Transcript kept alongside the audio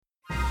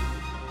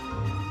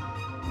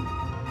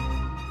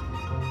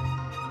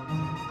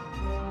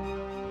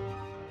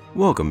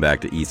Welcome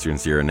back to Eastern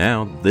Sierra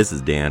Now. This is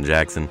Dan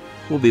Jackson.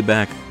 We'll be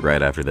back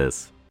right after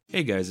this.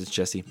 Hey guys, it's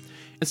Jesse.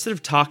 Instead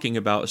of talking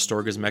about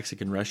Astorga's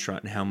Mexican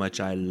restaurant and how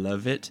much I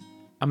love it,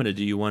 I'm going to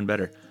do you one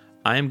better.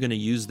 I am going to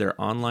use their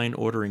online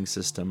ordering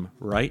system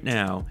right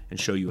now and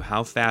show you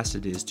how fast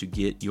it is to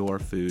get your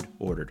food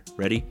ordered.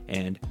 Ready?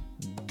 And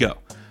go.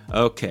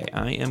 Okay,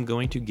 I am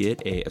going to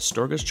get a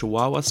Astorga's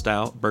Chihuahua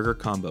style burger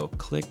combo.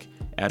 Click,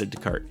 added to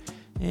cart.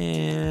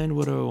 And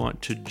what do I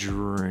want to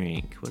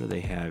drink? What do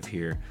they have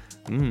here?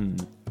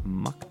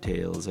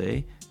 Mocktails,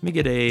 eh? Let me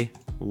get a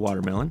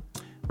watermelon.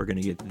 We're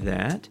going to get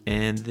that.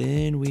 And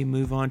then we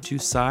move on to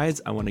sides.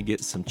 I want to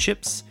get some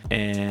chips.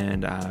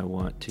 And I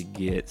want to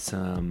get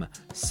some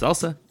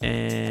salsa.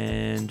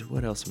 And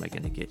what else am I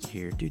going to get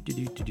here?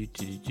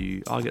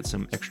 I'll get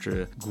some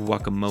extra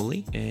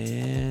guacamole.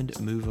 And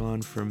move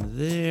on from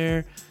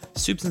there.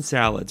 Soups and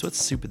salads. What's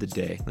soup of the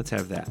day? Let's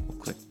have that. We'll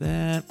click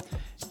that.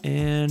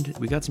 And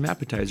we got some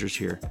appetizers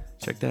here.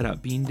 Check that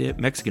out. Bean dip,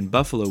 Mexican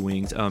buffalo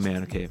wings. Oh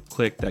man, okay.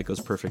 Click. That goes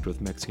perfect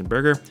with Mexican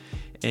burger.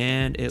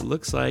 And it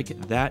looks like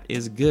that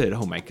is good.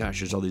 Oh my gosh,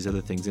 there's all these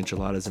other things,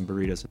 enchiladas and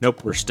burritos.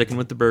 Nope, we're sticking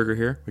with the burger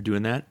here. We're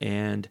doing that.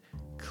 And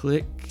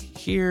click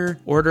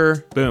here,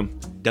 order, boom,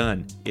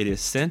 done. It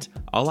is sent.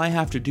 All I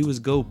have to do is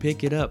go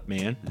pick it up,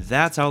 man.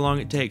 That's how long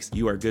it takes.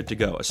 You are good to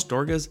go.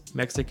 Astorga's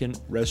Mexican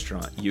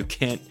restaurant. You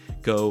can't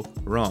go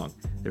wrong.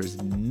 There's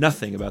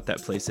nothing about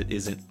that place that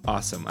isn't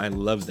awesome. I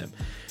love them.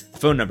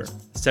 Phone number,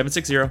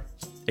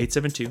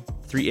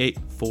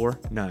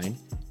 760-872-3849.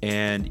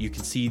 And you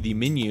can see the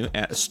menu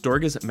at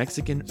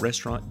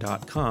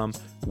astorgasmexicanrestaurant.com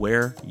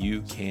where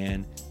you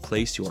can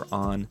place your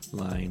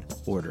online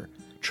order.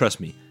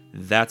 Trust me,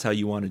 that's how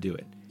you want to do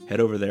it.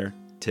 Head over there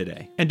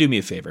today. And do me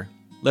a favor,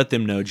 let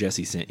them know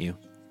Jesse sent you.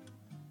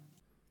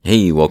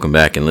 Hey, welcome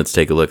back, and let's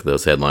take a look at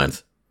those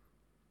headlines.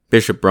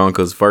 Bishop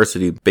Broncos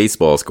varsity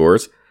baseball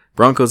scores.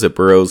 Broncos at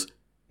Burrows,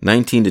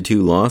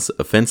 19-2 loss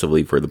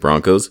offensively for the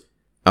Broncos.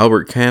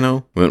 Albert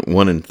Cano went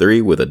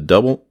 1-3 with a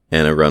double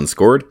and a run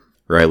scored.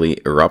 Riley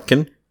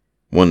Eropkin,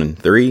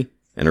 1-3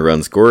 and a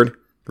run scored.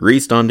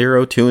 Reese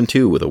Dondero,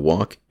 2-2 with a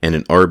walk and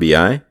an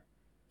RBI.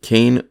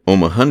 Kane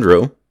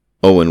Omohundro,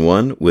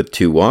 0-1 with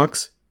 2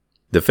 walks.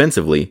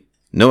 Defensively,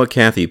 Noah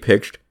Cathy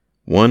pitched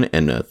 1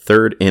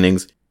 1/3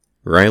 innings.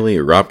 Riley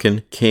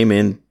Eropkin came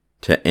in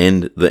to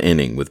end the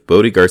inning, with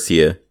Bodie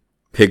Garcia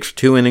pitched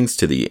 2 innings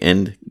to the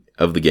end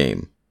of the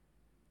game.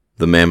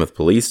 The Mammoth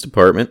Police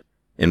Department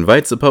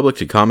invites the public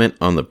to comment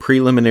on the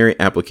preliminary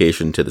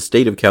application to the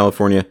State of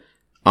California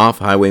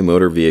Off-Highway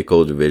Motor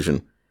Vehicle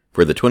Division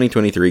for the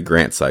 2023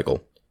 grant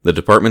cycle. The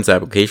department's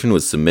application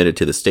was submitted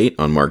to the state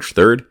on March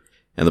 3rd,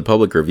 and the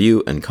public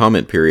review and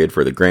comment period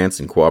for the Grants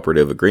and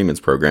Cooperative Agreements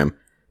program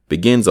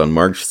begins on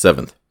March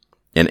 7th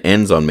and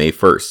ends on May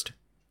 1st.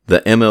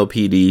 The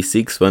MLPD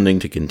seeks funding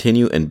to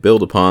continue and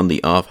build upon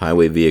the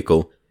Off-Highway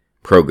Vehicle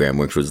program,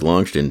 which was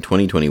launched in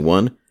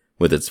 2021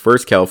 with its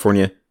first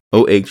California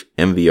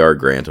OHMVR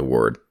grant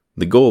award.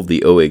 The goal of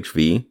the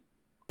OHV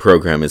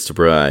program is to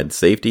provide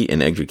safety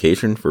and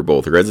education for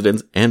both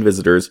residents and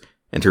visitors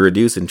and to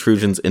reduce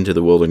intrusions into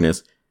the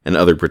wilderness and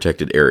other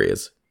protected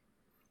areas.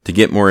 To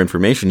get more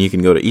information, you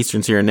can go to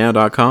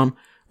easternsierranow.com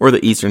or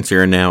the Eastern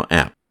Sierra Now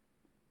app.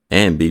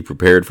 And be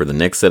prepared for the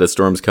next set of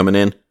storms coming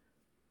in.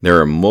 There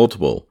are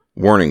multiple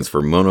warnings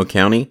for Mono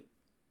County.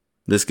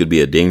 This could be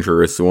a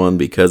dangerous one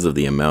because of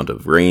the amount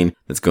of rain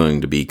that's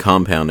going to be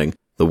compounding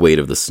the weight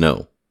of the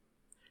snow.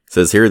 It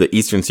says here the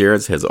Eastern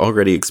Sierras has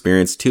already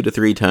experienced 2 to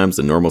 3 times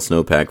the normal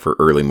snowpack for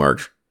early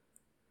March,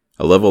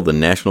 a level the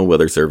National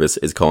Weather Service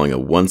is calling a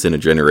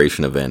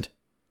once-in-a-generation event.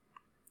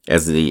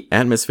 As the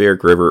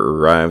atmospheric river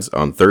arrives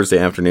on Thursday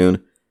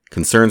afternoon,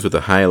 concerns with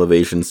the high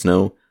elevation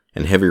snow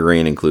and heavy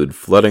rain include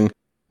flooding,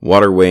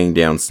 water weighing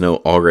down snow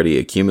already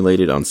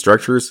accumulated on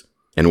structures,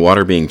 and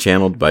water being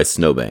channeled by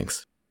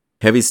snowbanks.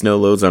 Heavy snow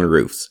loads on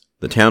roofs.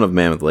 The Town of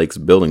Mammoth Lake's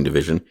building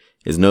division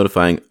is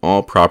notifying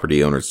all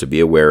property owners to be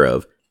aware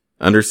of,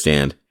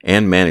 understand,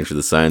 and manage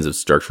the signs of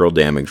structural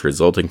damage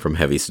resulting from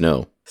heavy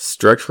snow.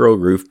 Structural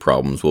roof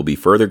problems will be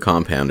further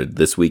compounded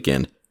this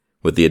weekend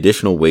with the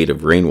additional weight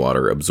of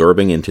rainwater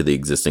absorbing into the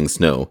existing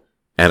snow,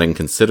 adding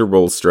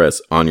considerable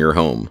stress on your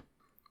home.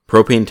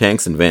 Propane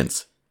tanks and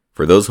vents.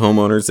 For those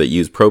homeowners that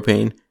use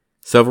propane,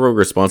 several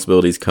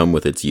responsibilities come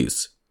with its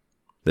use.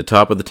 The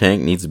top of the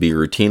tank needs to be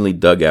routinely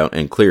dug out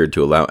and cleared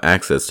to allow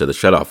access to the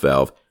shutoff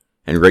valve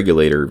and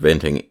regulator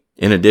venting.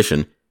 In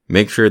addition,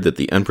 make sure that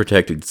the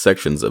unprotected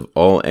sections of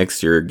all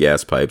exterior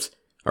gas pipes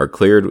are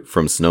cleared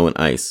from snow and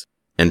ice,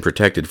 and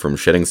protected from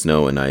shedding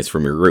snow and ice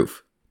from your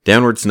roof.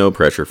 Downward snow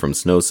pressure from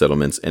snow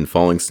settlements and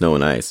falling snow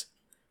and ice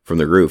from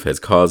the roof has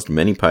caused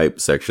many pipe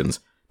sections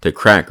to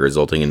crack,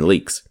 resulting in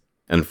leaks.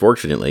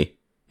 Unfortunately,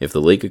 if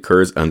the leak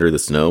occurs under the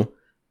snow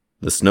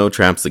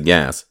traps the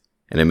gas,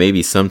 and it may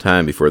be some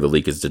time before the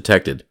leak is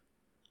detected.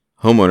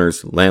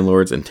 Homeowners,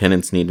 landlords, and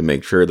tenants need to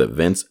make sure that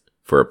vents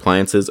for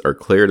appliances are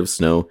cleared of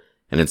snow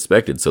and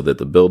inspected so that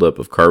the buildup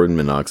of carbon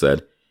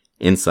monoxide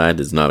inside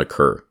does not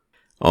occur.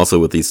 Also,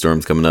 with these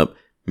storms coming up,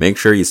 make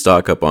sure you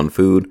stock up on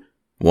food,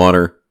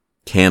 water,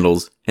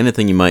 candles,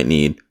 anything you might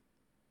need.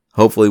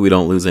 Hopefully we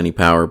don't lose any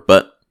power,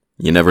 but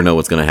you never know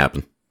what's going to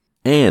happen.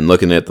 And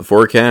looking at the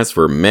forecast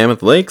for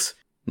Mammoth Lakes,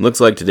 looks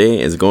like today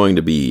is going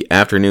to be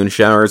afternoon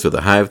showers with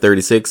a high of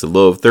 36, a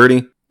low of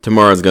 30.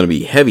 Tomorrow is going to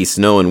be heavy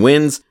snow and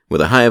winds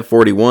with a high of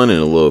 41 and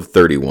a low of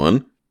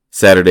 31.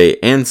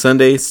 Saturday and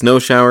Sunday, snow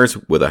showers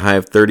with a high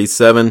of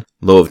 37,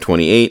 low of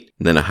 28,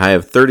 then a high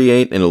of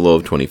 38 and a low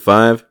of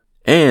 25.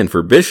 And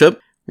for Bishop,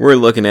 we're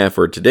looking at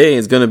for today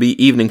is going to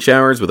be evening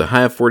showers with a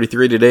high of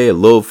 43 today, a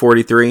low of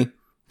 43.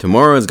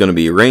 Tomorrow is going to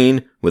be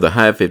rain with a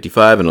high of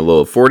 55 and a low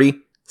of 40.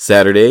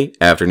 Saturday,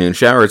 afternoon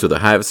showers with a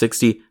high of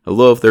 60, a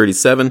low of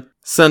 37.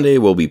 Sunday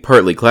will be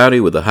partly cloudy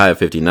with a high of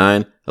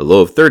 59, a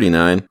low of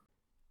 39.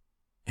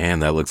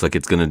 And that looks like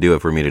it's going to do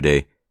it for me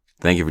today.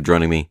 Thank you for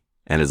joining me,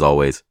 and as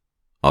always,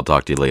 I'll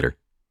talk to you later.